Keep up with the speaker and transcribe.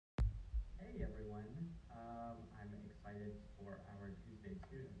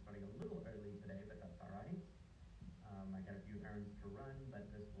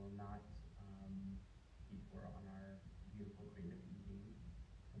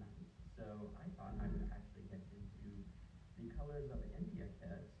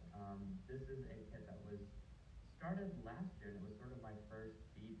started last year, and it was sort of my first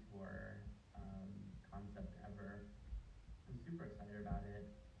bead tour concept ever. I'm super excited about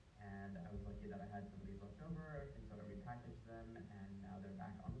it, and I was lucky that I had some of these left over, and so I repackaged them, and now they're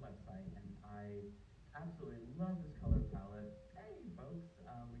back on the website, and I absolutely love this color palette. Hey, folks,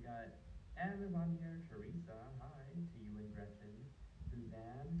 we got Amazon here, Teresa, hi to you and Gretchen,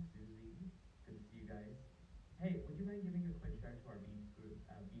 Suzanne, Susie, good to see you guys. Hey, would you mind giving a quick share to our bead group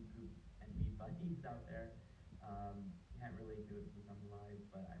and bead buddies out there? Can't really do it because I'm live,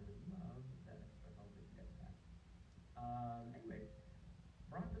 but I would love the extra help if you guys can. Anyway,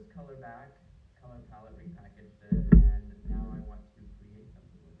 brought this color back, color palette, repackaged it, and now I want to create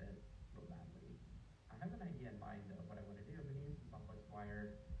something with it real badly. I have an idea in mind of what I want to do. I'm going to use some soft flex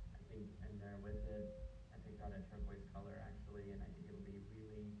wire, I think, in there with it. I picked out a turquoise color actually, and I think it'll be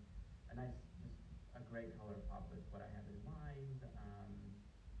really a nice, just a great color pop with what I have in mind.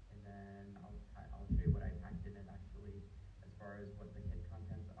 And then I'll show you what I packed in it actually, as far as what the kit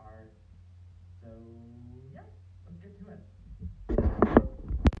contents are. So yeah, let's get to it.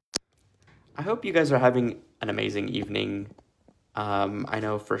 I hope you guys are having an amazing evening. I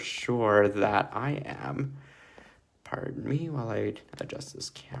know for sure that I am. Pardon me while I adjust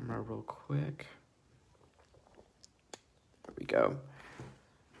this camera real quick. There we go.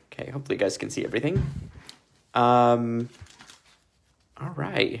 Okay, hopefully you guys can see everything. All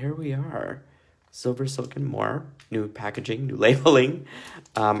right, here we are. SilverSilk and more. New packaging, new labeling.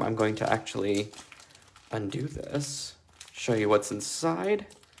 I'm going to actually undo this, show you what's inside.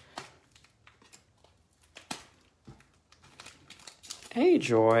 Hey,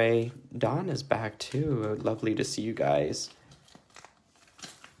 Joy. Dawn is back, too. Lovely to see you guys.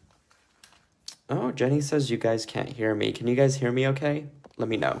 Oh, Jenny says you guys can't hear me. Can you guys hear me okay? Let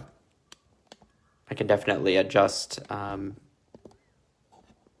me know. I can definitely adjust.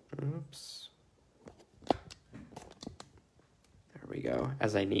 Oops. There we go,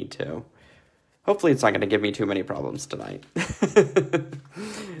 as I need to. Hopefully it's not going to give me too many problems tonight.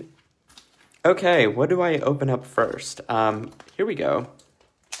 Okay, what do I open up first? Here we go.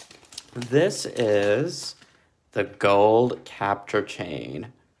 This is the gold capture chain.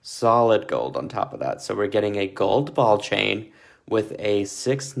 Solid gold on top of that. So we're getting a gold ball chain with a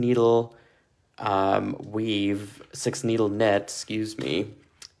 6-needle weave, 6-needle knit, excuse me.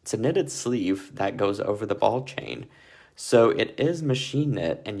 It's a knitted sleeve that goes over the ball chain. So it is machine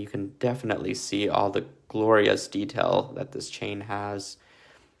knit, and you can definitely see all the glorious detail that this chain has.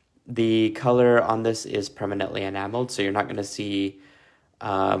 The color on this is permanently enameled, so you're not going to see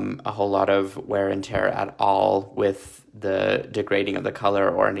a whole lot of wear and tear at all with the degrading of the color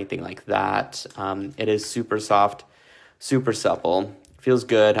or anything like that. It is super soft, super supple, feels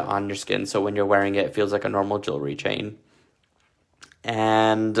good on your skin, so when you're wearing it, it feels like a normal jewelry chain.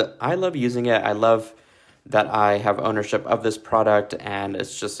 And I love using it. I love that I have ownership of this product, and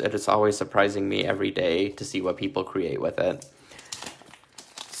it is always surprising me every day to see what people create with it.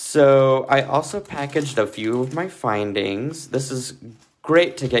 So I also packaged a few of my findings. This is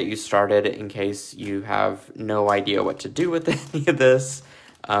great to get you started in case you have no idea what to do with any of this.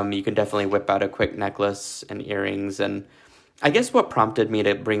 You can definitely whip out a quick necklace and earrings. And I guess what prompted me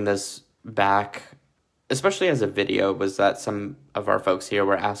to bring this back, especially as a video, was that some of our folks here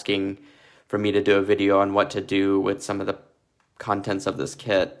were asking for me to do a video on what to do with some of the contents of this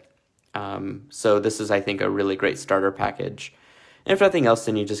kit. So this is, I think, a really great starter package. And if nothing else,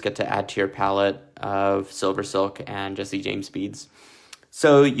 then you just get to add to your palette of SilverSilk and Jesse James beads.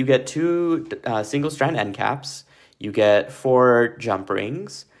 So you get 2 single strand end caps, you get 4 jump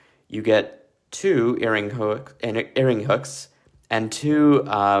rings, you get 2 earring hooks, and 2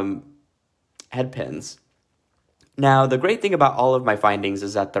 head pins. Now, the great thing about all of my findings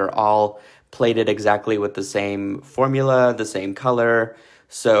is that they're all plated exactly with the same formula, the same color,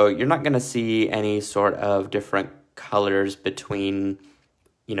 so you're not going to see any sort of different colors between,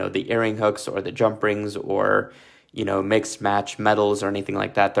 the earring hooks or the jump rings or, mixed match metals or anything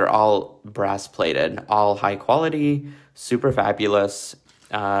like that. They're all brass plated, all high quality, super fabulous.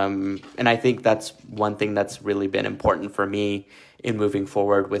 And I think that's one thing that's really been important for me in moving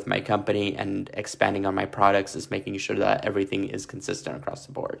forward with my company and expanding on my products, is making sure that everything is consistent across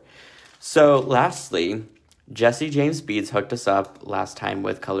the board. So lastly, Jesse James Beads hooked us up last time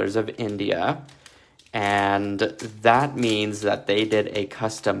with Colors of India. And that means that they did a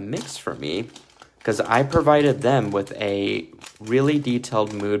custom mix for me, because I provided them with a really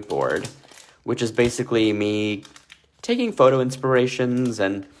detailed mood board, which is basically me taking photo inspirations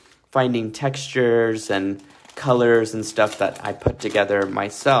and finding textures and colors and stuff that I put together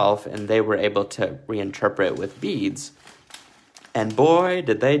myself, and they were able to reinterpret with beads. And boy,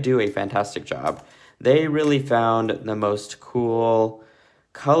 did they do a fantastic job. They really found the most cool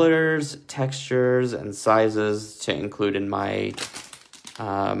colors, textures, and sizes to include in my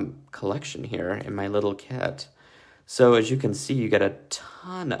collection here, in my little kit. So as you can see, you get a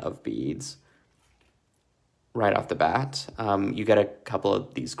ton of beads right off the bat. You get a couple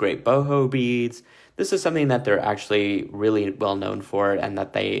of these great boho beads. This is something that they're actually really well known for and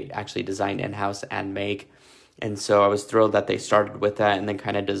that they actually design in-house and make. And so I was thrilled that they started with that and then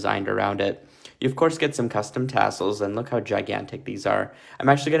kind of designed around it. You, of course, get some custom tassels, and look how gigantic these are. I'm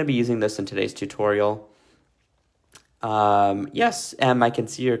actually going to be using this in today's tutorial. Yes, I can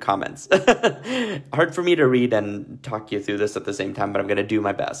see your comments. Hard for me to read and talk you through this at the same time, but I'm going to do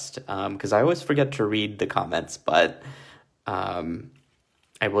my best, because I always forget to read the comments, but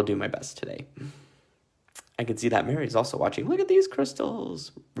I will do my best today. I can see that Mary's also watching. Look at these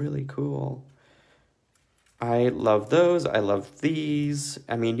crystals. Really cool. I love those. I love these.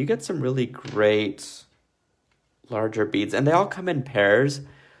 I mean, you get some really great larger beads, and they all come in pairs,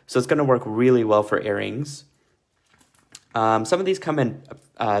 so it's going to work really well for earrings. Some of these come in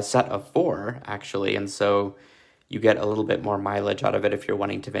a set of 4, actually, and so you get a little bit more mileage out of it if you're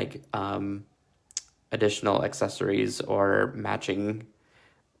wanting to make additional accessories or matching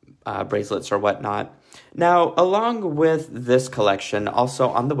bracelets or whatnot. Now, along with this collection, also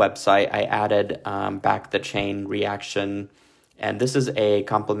on the website, I added back the chain reaction, and this is a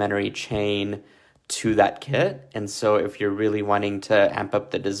complementary chain to that kit. And so if you're really wanting to amp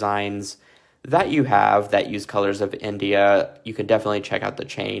up the designs that you have that use colors of India, you can definitely check out the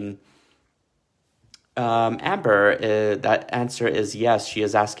chain. Amber, that answer is yes. She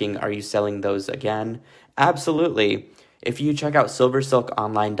is asking, are you selling those again? Absolutely. If you check out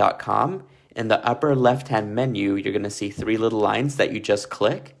SilverSilkOnline.com, in the upper left-hand menu, you're going to see 3 little lines that you just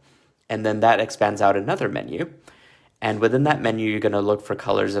click, and then that expands out another menu. And within that menu, you're going to look for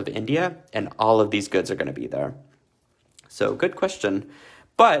colors of India, and all of these goods are going to be there. So good question.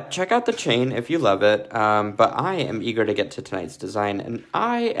 But check out the chain if you love it. But I am eager to get to tonight's design, and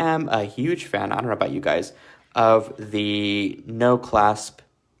I am a huge fan, I don't know about you guys, of the no-clasp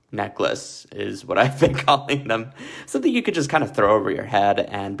necklace is what I've been calling them. Something you could just kind of throw over your head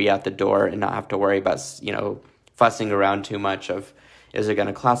and be out the door and not have to worry about, you know, fussing around too much of, is it going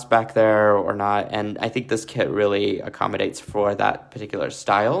to clasp back there or not? And I think this kit really accommodates for that particular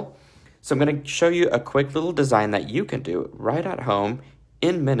style. So I'm going to show you a quick little design that you can do right at home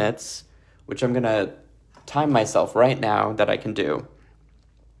in minutes, which I'm going to time myself right now that I can do.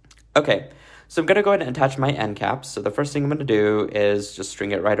 Okay. So I'm going to go ahead and attach my end caps. So the first thing I'm going to do is just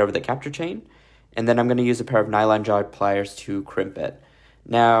string it right over the capture chain. And then I'm going to use a pair of nylon jaw pliers to crimp it.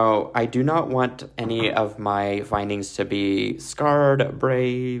 Now, I do not want any of my findings to be scarred,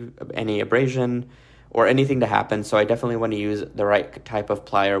 any abrasion, or anything to happen. So I definitely want to use the right type of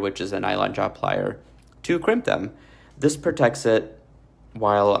plier, which is a nylon jaw plier, to crimp them. This protects it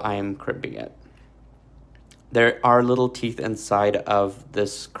while I'm crimping it. There are little teeth inside of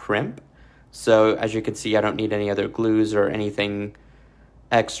this crimp. So as you can see, I don't need any other glues or anything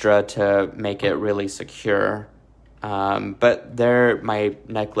extra to make it really secure. But there, my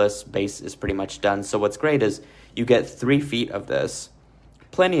necklace base is pretty much done. So what's great is you get 3 feet of this,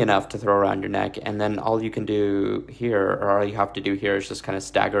 plenty enough to throw around your neck. And then all you can do here, or all you have to do here is just kind of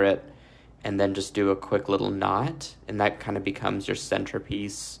stagger it and then just do a quick little knot. And that kind of becomes your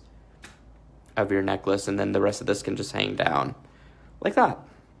centerpiece of your necklace. And then the rest of this can just hang down like that.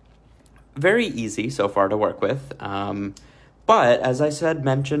 Very easy so far to work with, but as I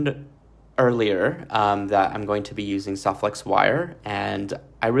mentioned earlier, that I'm going to be using Soft Flex wire, and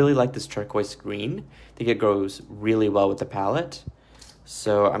I really like this turquoise green. I think it goes really well with the palette,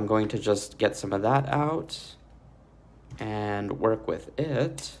 so I'm going to just get some of that out and work with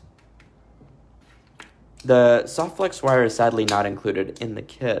it. The Soft Flex wire is sadly not included in the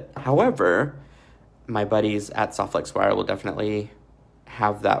kit. However, my buddies at Soft Flex wire will definitely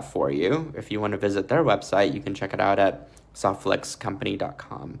have that for you. If you want to visit their website, you can check it out at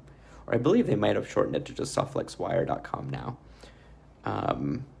softflexcompany.com, or I believe they might have shortened it to just softflexwire.com now.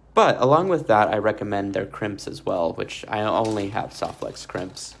 But along with that, I recommend their crimps as well, which I only have Soft Flex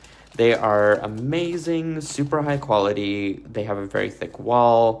crimps. They are amazing, super high quality. They have a very thick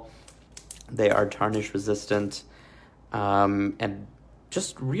wall. They are tarnish resistant, and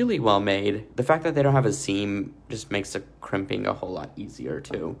just really well made. The fact that they don't have a seam just makes the crimping a whole lot easier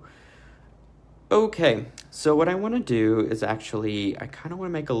too. Okay, so what I want to do is actually, I kind of want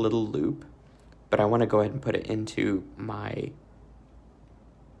to make a little loop, but I want to go ahead and put it into my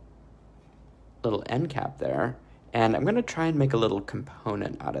little end cap there. And I'm going to try and make a little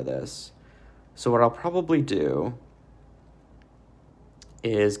component out of this. So what I'll probably do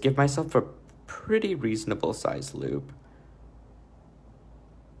is give myself a pretty reasonable size loop.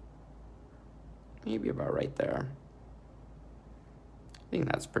 Maybe about right there. I think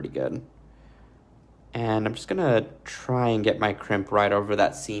that's pretty good. And I'm just gonna try and get my crimp right over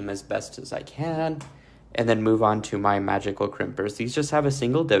that seam as best as I can, and then move on to my magical crimpers. These just have a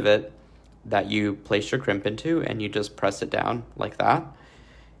single divot that you place your crimp into, and you just press it down like that.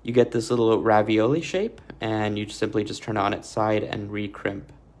 You get this little ravioli shape, and you simply just turn it on its side and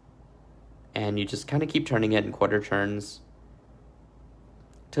re-crimp. And you just kind of keep turning it in quarter turns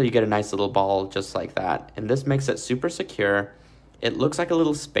until you get a nice little ball just like that. And this makes it super secure. It looks like a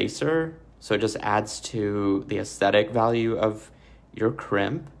little spacer, so it just adds to the aesthetic value of your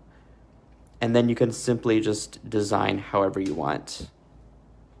crimp. And then you can simply just design however you want.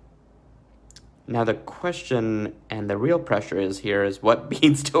 Now the question and the real pressure is what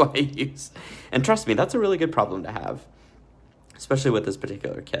beads do I use? And trust me, that's a really good problem to have, especially with this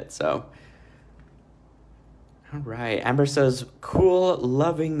particular kit. So, all right, Amber says, cool,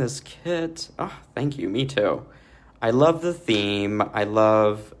 loving this kit. Oh, thank you, me too. I love the theme. I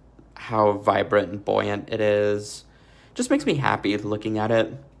love how vibrant and buoyant it is. Just makes me happy looking at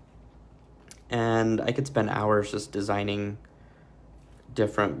it. And I could spend hours just designing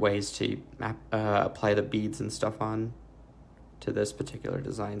different ways to apply the beads and stuff on to this particular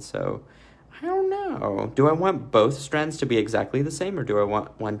design. So I don't know. Do I want both strands to be exactly the same, or do I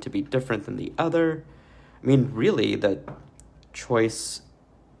want one to be different than the other? I mean, really, the choice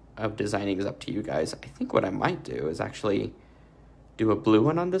of designing is up to you guys. I think what I might do is actually do a blue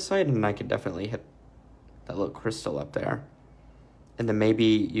one on this side, and I could definitely hit that little crystal up there. And then maybe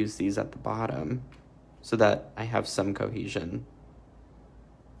use these at the bottom so that I have some cohesion.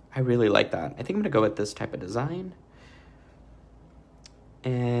 I really like that. I think I'm gonna go with this type of design.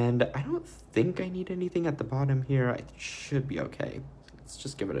 And I don't think I need anything at the bottom here. I should be okay. Let's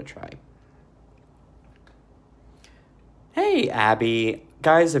just give it a try. Hey, Abby.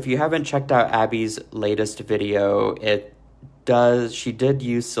 Guys, if you haven't checked out Abby's latest video, she did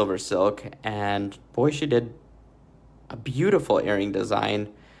use SilverSilk, and boy, she did a beautiful earring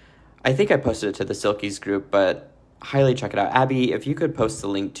design. I think I posted it to the Silkies group, but highly check it out. Abby, if you could post the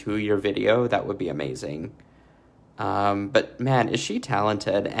link to your video, that would be amazing. But man, is she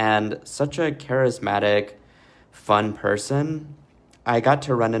talented and such a charismatic, fun person. I got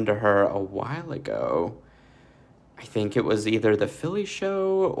to run into her a while ago. I think it was either the Philly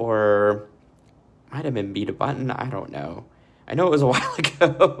show or might have been Beat a Button. I don't know. I know it was a while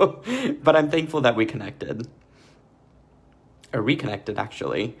ago, but I'm thankful that we connected. Or reconnected,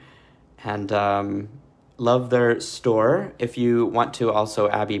 actually. And love their store. If you want to also,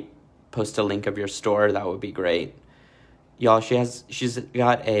 Abby, post a link of your store, that would be great. Y'all, she's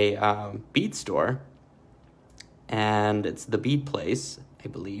got a bead store, and it's the Bead Place, I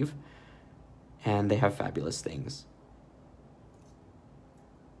believe, and they have fabulous things.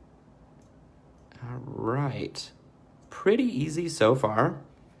 All right, pretty easy so far,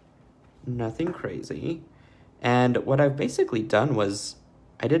 nothing crazy. And what I've basically done was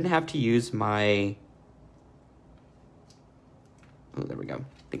I didn't have to use my, oh, there we go.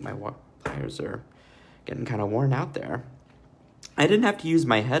 I think my pliers are getting kind of worn out there. I didn't have to use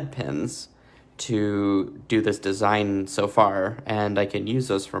my head pins to do this design so far, and I can use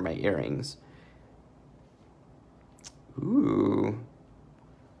those for my earrings. Ooh.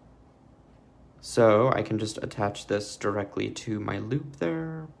 So I can just attach this directly to my loop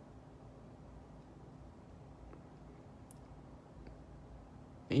there.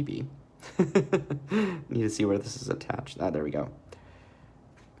 Maybe. Need to see where this is attached. Ah, there we go.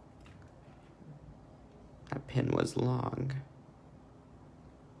 That pin was long.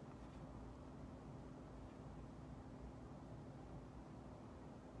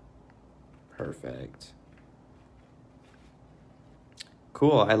 Perfect.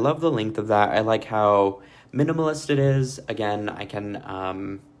 Cool. I love the length of that. I like how minimalist it is. Again, I can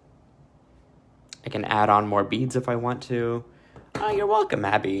add on more beads if I want to. You're welcome,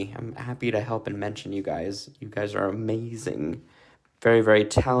 Abby. I'm happy to help and mention you guys. You guys are amazing. Very, very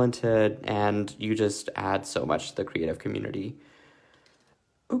talented, and you just add so much to the creative community.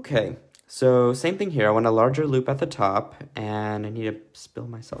 Okay, so same thing here. I want a larger loop at the top, and I need to spill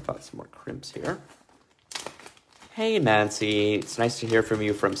myself out some more crimps here. Hey, Nancy. It's nice to hear from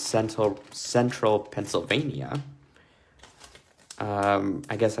you from Central Pennsylvania.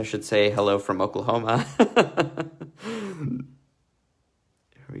 I guess I should say hello from Oklahoma.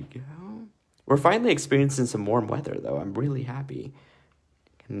 There we go. We're finally experiencing some warm weather, though. I'm really happy.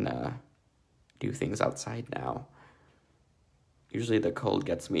 I can do things outside now. Usually the cold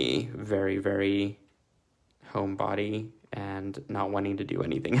gets me very, very homebody and not wanting to do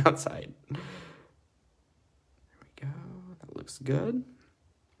anything outside. looks good.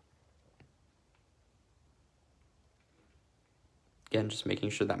 Again, just making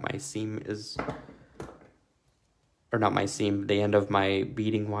sure that my seam is, or not my seam, the end of my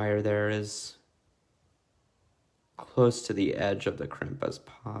beading wire there is close to the edge of the crimp as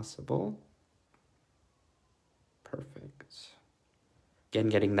possible. Perfect. Again,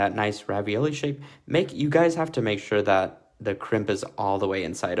 getting that nice ravioli shape. You guys have to make sure that the crimp is all the way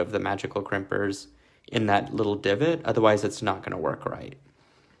inside of the magical crimpers in that little divot, otherwise it's not going to work right.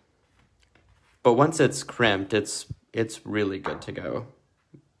 But once it's crimped, it's really good to go,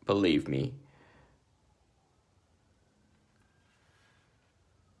 believe me.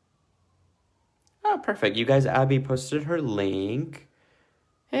 Oh, perfect. You guys, Abby posted her link.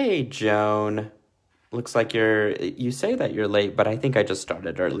 Hey, Joan. Looks like you say that you're late, but I think I just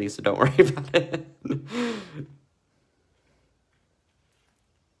started early, so don't worry about it.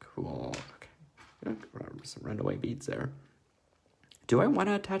 Cool. Okay. Some runaway beads there. Do I want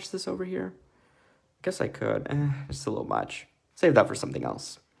to attach this over here? I guess I could. It's a little much. Save that for something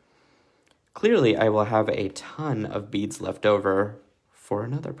else. Clearly, I will have a ton of beads left over for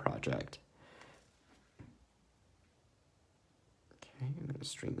another project. Okay, I'm going to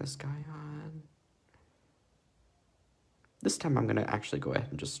string this guy on. This time I'm going to actually go ahead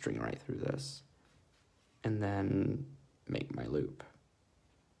and just string right through this. And then make my loop.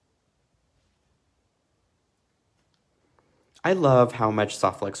 I love how much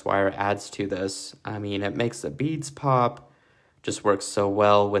soft flex wire adds to this. I mean, it makes the beads pop, just works so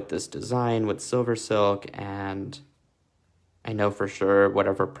well with this design with SilverSilk, and I know for sure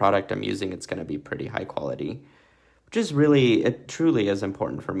whatever product I'm using, it's going to be pretty high quality, which is really, it truly is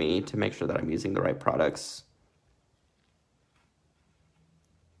important for me to make sure that I'm using the right products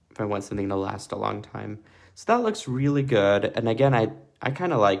if I want something to last a long time. So that looks really good. And again, I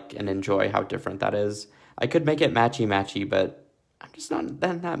kind of like and enjoy how different that is. I could make it matchy-matchy, but I'm just not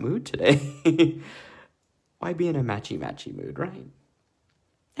in that mood today. Why be in a matchy-matchy mood, right?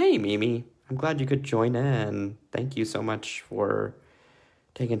 Hey, Mimi. I'm glad you could join in. Thank you so much for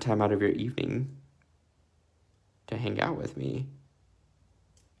taking time out of your evening to hang out with me.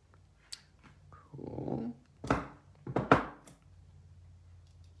 Cool.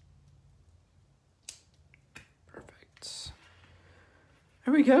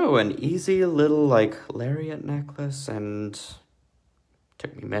 There we go, an easy little like lariat necklace, and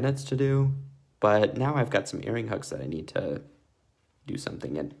took me minutes to do, but now I've got some earring hooks that I need to do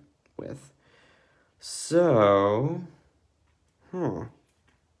something with. So, I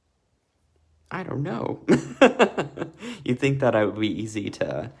don't know. You'd think that it would be easy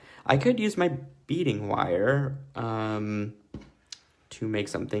to, I could use my beading wire to make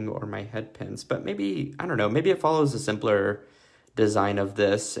something, or my head pins, but maybe, I don't know, maybe it follows a simpler design of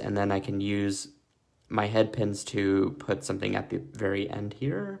this, and then I can use my head pins to put something at the very end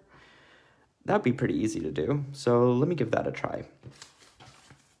here. That'd be pretty easy to do, so let me give that a try.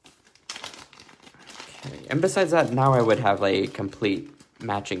 Okay, and besides that, now I would have a complete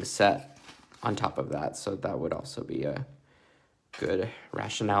matching set on top of that, so that would also be a good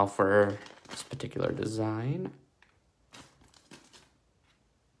rationale for this particular design.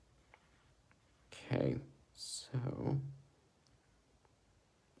 Okay, so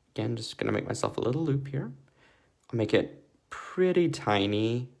again, just going to make myself a little loop here. I'll make it pretty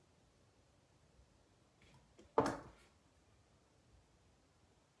tiny. There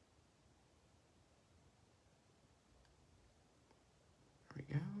we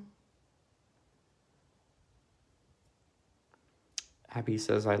go. Abby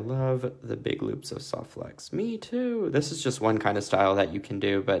says, I love the big loops of soft flex. Me too. This is just one kind of style that you can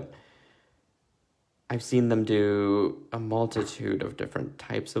do, but I've seen them do a multitude of different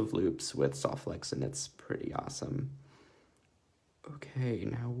types of loops with soft flex, and it's pretty awesome. Okay,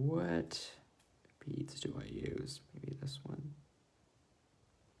 now what beads do I use? Maybe this one.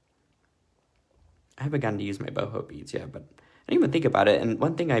 I haven't gotten to use my boho beads yet, but I didn't even think about it. And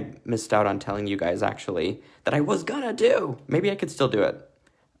one thing I missed out on telling you guys, actually, that I was gonna do. Maybe I could still do it.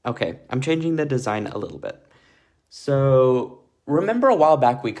 Okay, I'm changing the design a little bit. So remember a while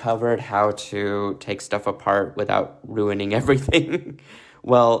back we covered how to take stuff apart without ruining everything?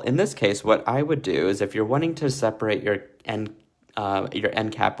 Well, in this case, what I would do is, if you're wanting to separate your end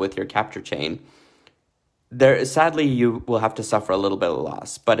cap with your capture chain, sadly you will have to suffer a little bit of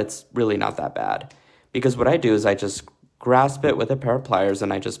loss, but it's really not that bad. Because what I do is I just grasp it with a pair of pliers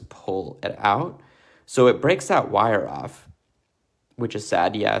and I just pull it out. So it breaks that wire off, which is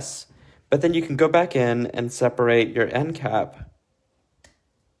sad, yes. But then you can go back in and separate your end cap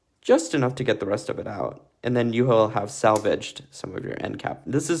just enough to get the rest of it out. And then you will have salvaged some of your end cap.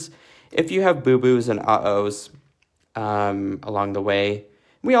 This is, if you have boo-boos and uh-ohs, along the way.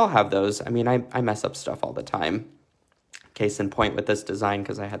 We all have those. I mean, I mess up stuff all the time. Case in point with this design,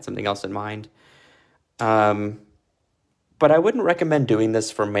 because I had something else in mind. But I wouldn't recommend doing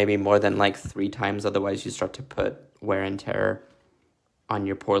this for maybe more than like 3 times, otherwise you start to put wear and tear on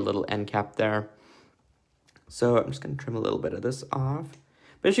your poor little end cap there. So I'm just going to trim a little bit of this off.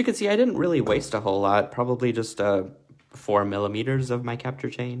 But as you can see, I didn't really waste a whole lot, probably just 4 millimeters of my capture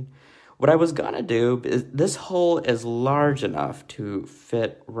chain. What I was going to do is, this hole is large enough to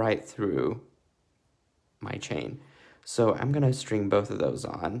fit right through my chain. So I'm going to string both of those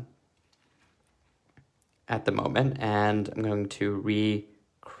on at the moment, and I'm going to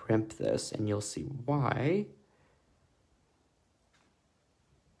re-crimp this, and you'll see why.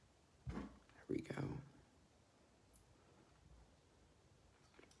 There we go.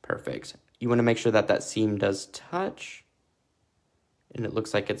 Perfect. You want to make sure that that seam does touch, and it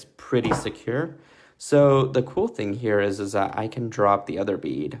looks like it's pretty secure. So the cool thing here is that I can drop the other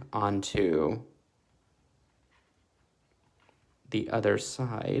bead onto the other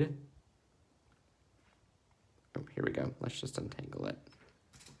side. Oh, here we go. Let's just untangle it.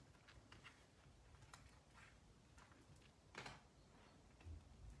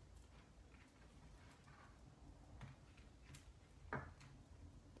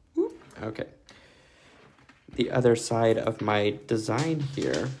 Oop, okay. The other side of my design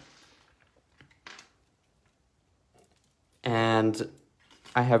here. And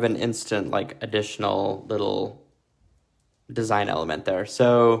I have an instant, like, additional little design element there.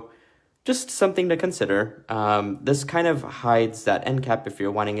 So just something to consider. This kind of hides that end cap if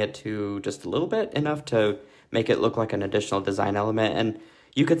you're wanting it to just a little bit, enough to make it look like an additional design element. And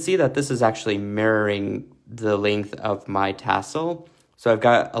you could see that this is actually mirroring the length of my tassel. So I've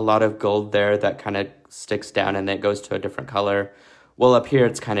got a lot of gold there that kind of sticks down and then it goes to a different color. Well, up here,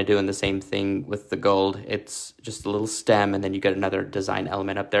 it's kind of doing the same thing with the gold. It's just a little stem, and then you get another design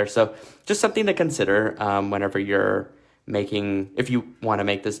element up there. So just something to consider whenever you're making, if you want to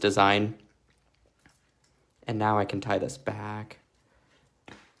make this design. And now I can tie this back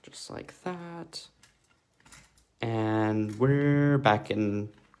just like that. And we're back in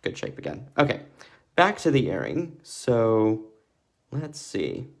good shape again. Okay, back to the earring. So let's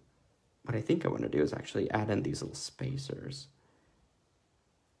see. What I think I want to do is actually add in these little spacers.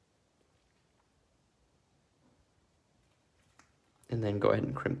 And then go ahead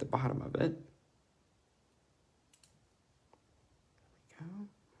and crimp the bottom of it. There we go.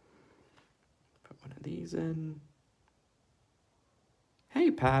 Put one of these in. Hey,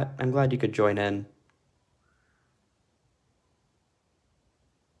 Pat, I'm glad you could join in.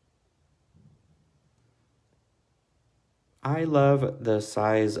 I love the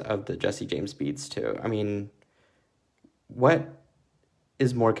size of the Jesse James beads too. I mean, what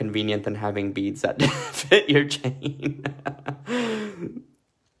is more convenient than having beads that fit your chain?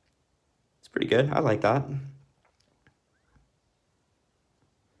 It's pretty good. I like that.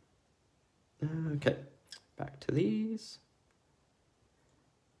 Okay, back to these.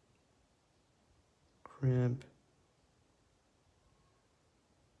 Crimp.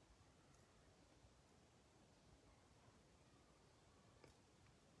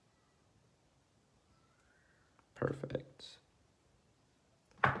 Perfect.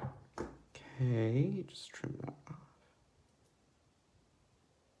 Okay, just trim that off.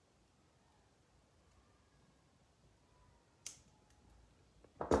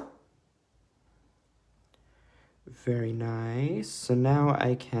 Very nice. So now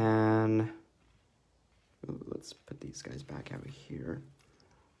I can, let's put these guys back out here.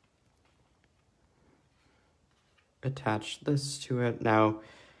 Attach this to it. Now,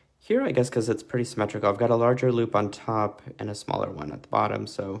 here, I guess, because it's pretty symmetrical, I've got a larger loop on top and a smaller one at the bottom,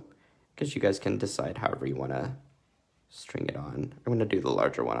 so I guess you guys can decide however you want to string it on. I'm going to do the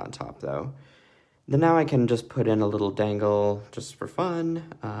larger one on top, though. Then now I can just put in a little dangle just for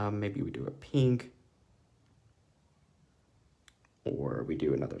fun. Maybe we do a pink. Or we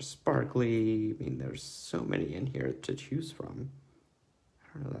do another sparkly. I mean, there's so many in here to choose from.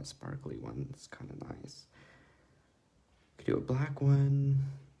 I don't know, that sparkly one's kind of nice. Could do a black one.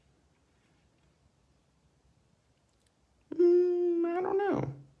 I don't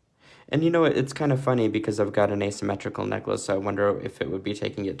know. And you know what, it's kind of funny because I've got an asymmetrical necklace, so I wonder if it would be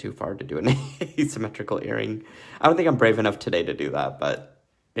taking it too far to do an asymmetrical earring. I don't think I'm brave enough today to do that, but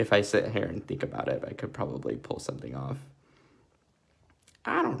if I sit here and think about it, I could probably pull something off.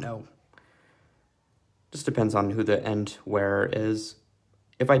 I don't know. Just depends on who the end wearer is.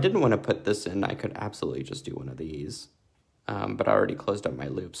 If I didn't want to put this in, I could absolutely just do one of these. But I already closed up my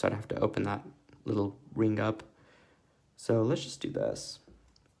loop, so I'd have to open that little ring up. So let's just do this.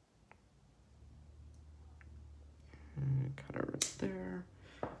 Cut it right there.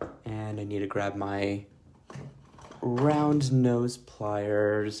 And I need to grab my round nose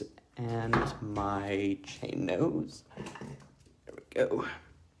pliers and my chain nose. There we go.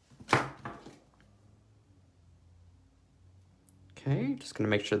 Okay, just gonna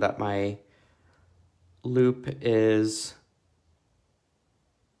make sure that my loop is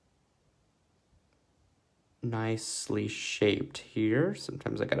nicely shaped here.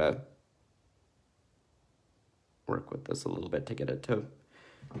 Sometimes I gotta work with this a little bit to get it to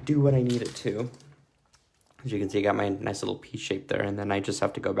do what I need it to. As you can see, I got my nice little P shape there, and then I just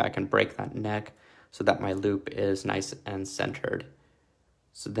have to go back and break that neck so that my loop is nice and centered.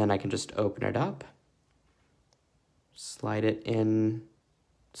 So then I can just open it up, slide it in,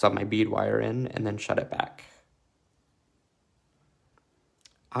 slide my bead wire in, and then shut it back.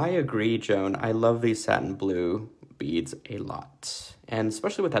 I agree, Joan. I love these satin blue beads a lot. And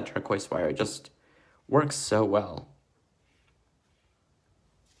especially with that turquoise wire, it just works so well.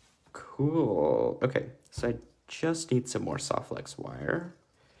 Cool. Okay, so I just need some more soft flex wire.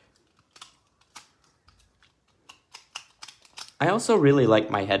 I also really like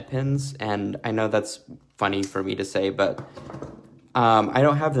my head pins, and I know that's funny for me to say, but I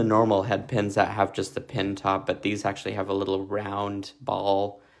don't have the normal head pins that have just the pin top, but these actually have a little round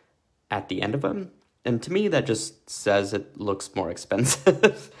ball at the end of them. And to me, that just says it looks more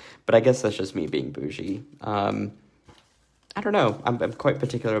expensive, but I guess that's just me being bougie. I don't know, I'm quite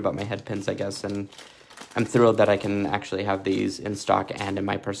particular about my head pins, I guess, and I'm thrilled that I can actually have these in stock and in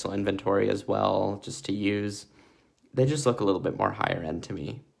my personal inventory as well, just to use. They just look a little bit more higher end to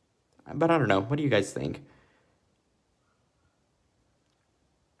me. But I don't know, what do you guys think?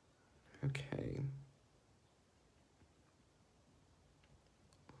 Okay.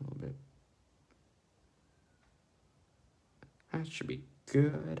 A little bit. That should be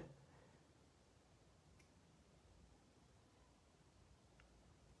good.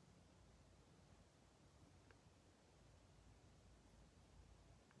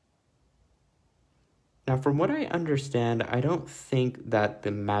 Now, from what I understand, I don't think that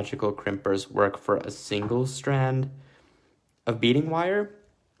the magical crimpers work for a single strand of beading wire.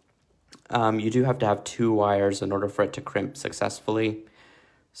 You do have to have 2 wires in order for it to crimp successfully.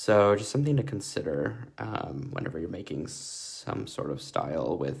 So just something to consider whenever you're making some sort of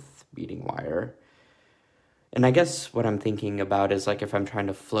style with beading wire. And I guess what I'm thinking about is, like, if I'm trying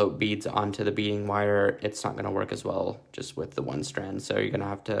to float beads onto the beading wire, it's not going to work as well just with the 1 strand. So you're going to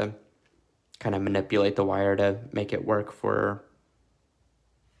have to kind of manipulate the wire to make it work for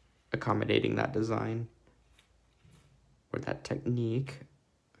accommodating that design or that technique.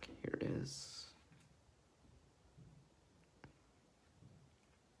 Okay, here it is.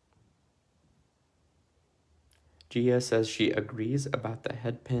 Gia says she agrees about the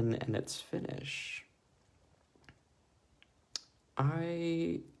head pin and its finish.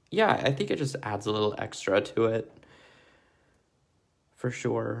 Yeah, I think it just adds a little extra to it, for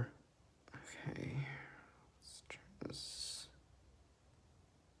sure. Okay, let's turn this,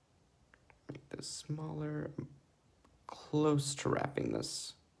 make this smaller. I'm close to wrapping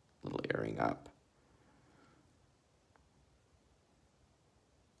this little earring up.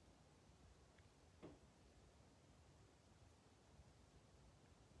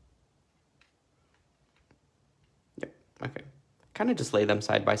 Yep, okay. Kind of just lay them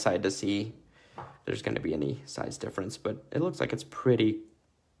side by side to see if there's going to be any size difference, but it looks like it's pretty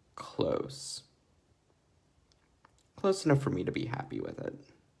close. Close enough for me to be happy with it.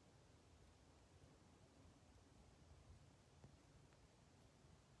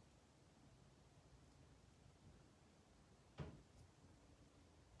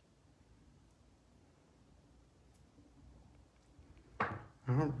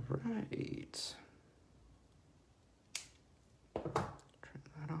 All right. Turn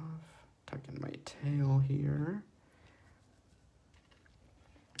that off. Tuck in my tail here.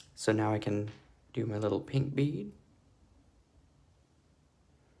 So now I can do my little pink bead.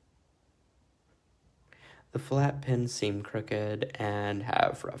 The flat pins seem crooked and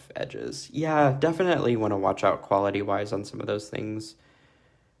have rough edges. Yeah, definitely want to watch out quality-wise on some of those things.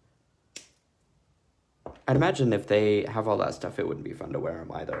 I'd imagine if they have all that stuff, it wouldn't be fun to wear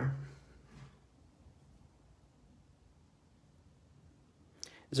them either.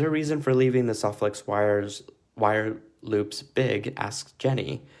 Is there a reason for leaving the soft flex wire loops big? Asks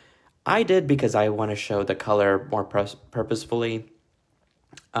Jenny. I did because I want to show the color more purposefully.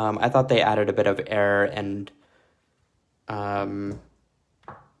 I thought they added a bit of air and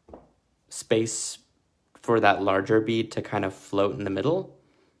space for that larger bead to kind of float in the middle,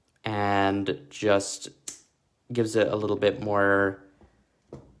 and just gives it a little bit more,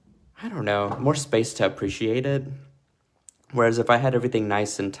 I don't know, more space to appreciate it. Whereas if I had everything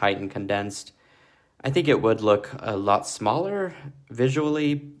nice and tight and condensed, I think it would look a lot smaller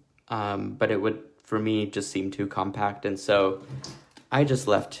visually, but it would, for me, just seem too compact. And so I just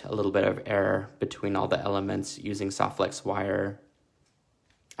left a little bit of air between all the elements using Soft Flex wire.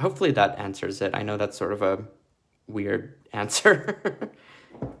 Hopefully that answers it. I know that's sort of a weird answer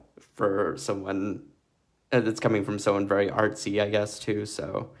for someone that's coming from someone very artsy, I guess, too.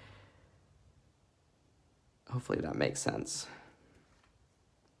 So hopefully that makes sense.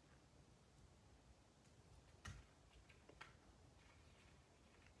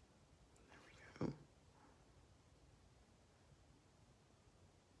 There we go.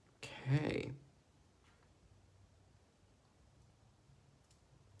 Okay.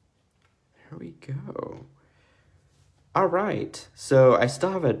 There we go. All right, so I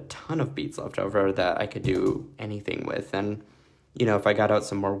still have a ton of beads left over that I could do anything with. And, you know, if I got out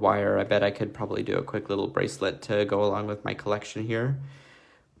some more wire, I bet I could probably do a quick little bracelet to go along with my collection here.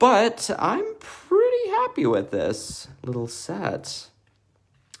 But I'm pretty happy with this little set.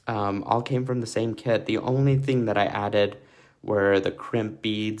 All came from the same kit. The only thing that I added were the crimp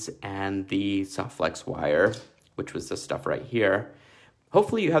beads and the Soft Flex wire, which was this stuff right here.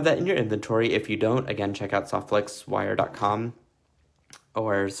 Hopefully you have that in your inventory. If you don't, again, check out softflexwire.com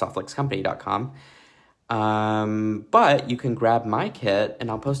or softflexcompany.com. But you can grab my kit, and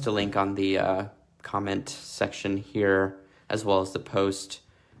I'll post a link on the comment section here, as well as the post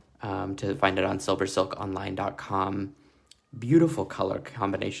to find it on silversilkonline.com. Beautiful color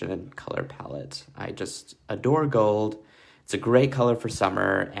combination and color palette. I just adore gold. It's a great color for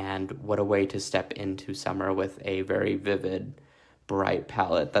summer, and what a way to step into summer with a very vivid, bright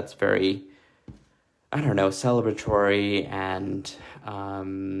palette that's very, I don't know, celebratory and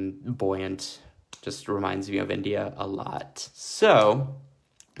buoyant. Just reminds me of India a lot. So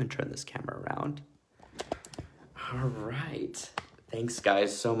I'm gonna turn this camera around. All right, thanks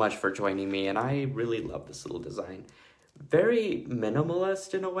guys so much for joining me, and I really love this little design. Very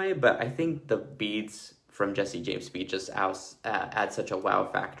minimalist in a way, but I think the beads from Jesse James Bead just add such a wow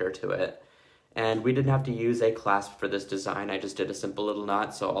factor to it. And we didn't have to use a clasp for this design. I just did a simple little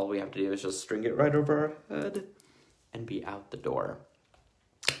knot, so all we have to do is just string it right over our head and be out the door.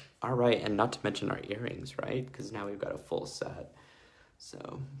 All right, and not to mention our earrings, right? Because now we've got a full set.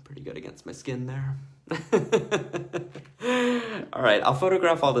 So pretty good against my skin there. All right, I'll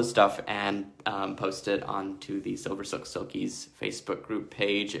photograph all this stuff and post it onto the SilverSilk Silkies Facebook group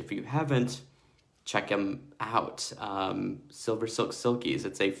page. If you haven't, check them out. SilverSilk Silkies.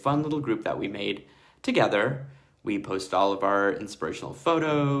 It's a fun little group that we made together. We post all of our inspirational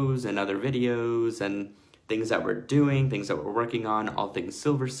photos and other videos and things that we're doing, things that we're working on, all things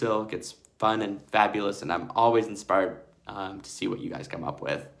SilverSilk. It's fun and fabulous, and I'm always inspired to see what you guys come up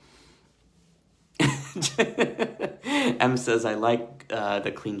with. Em says, I like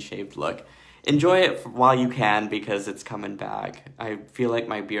the clean-shaved look. Enjoy it while you can, because it's coming back. I feel like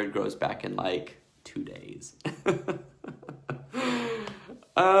my beard grows back in like 2 days.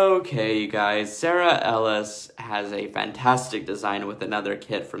 Okay, you guys. Sarah Ellis has a fantastic design with another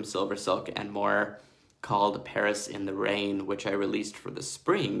kit from SilverSilk and more called Paris in the Rain, which I released for the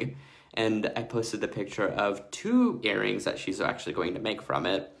spring. And I posted the picture of 2 earrings that she's actually going to make from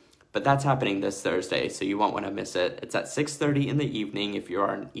it. But that's happening this Thursday, so you won't want to miss it. It's at 6:30 in the evening if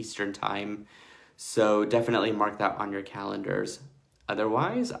you're on Eastern time. So definitely mark that on your calendars.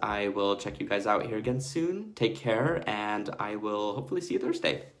 Otherwise, I will check you guys out here again soon. Take care, and I will hopefully see you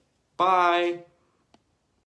Thursday. Bye!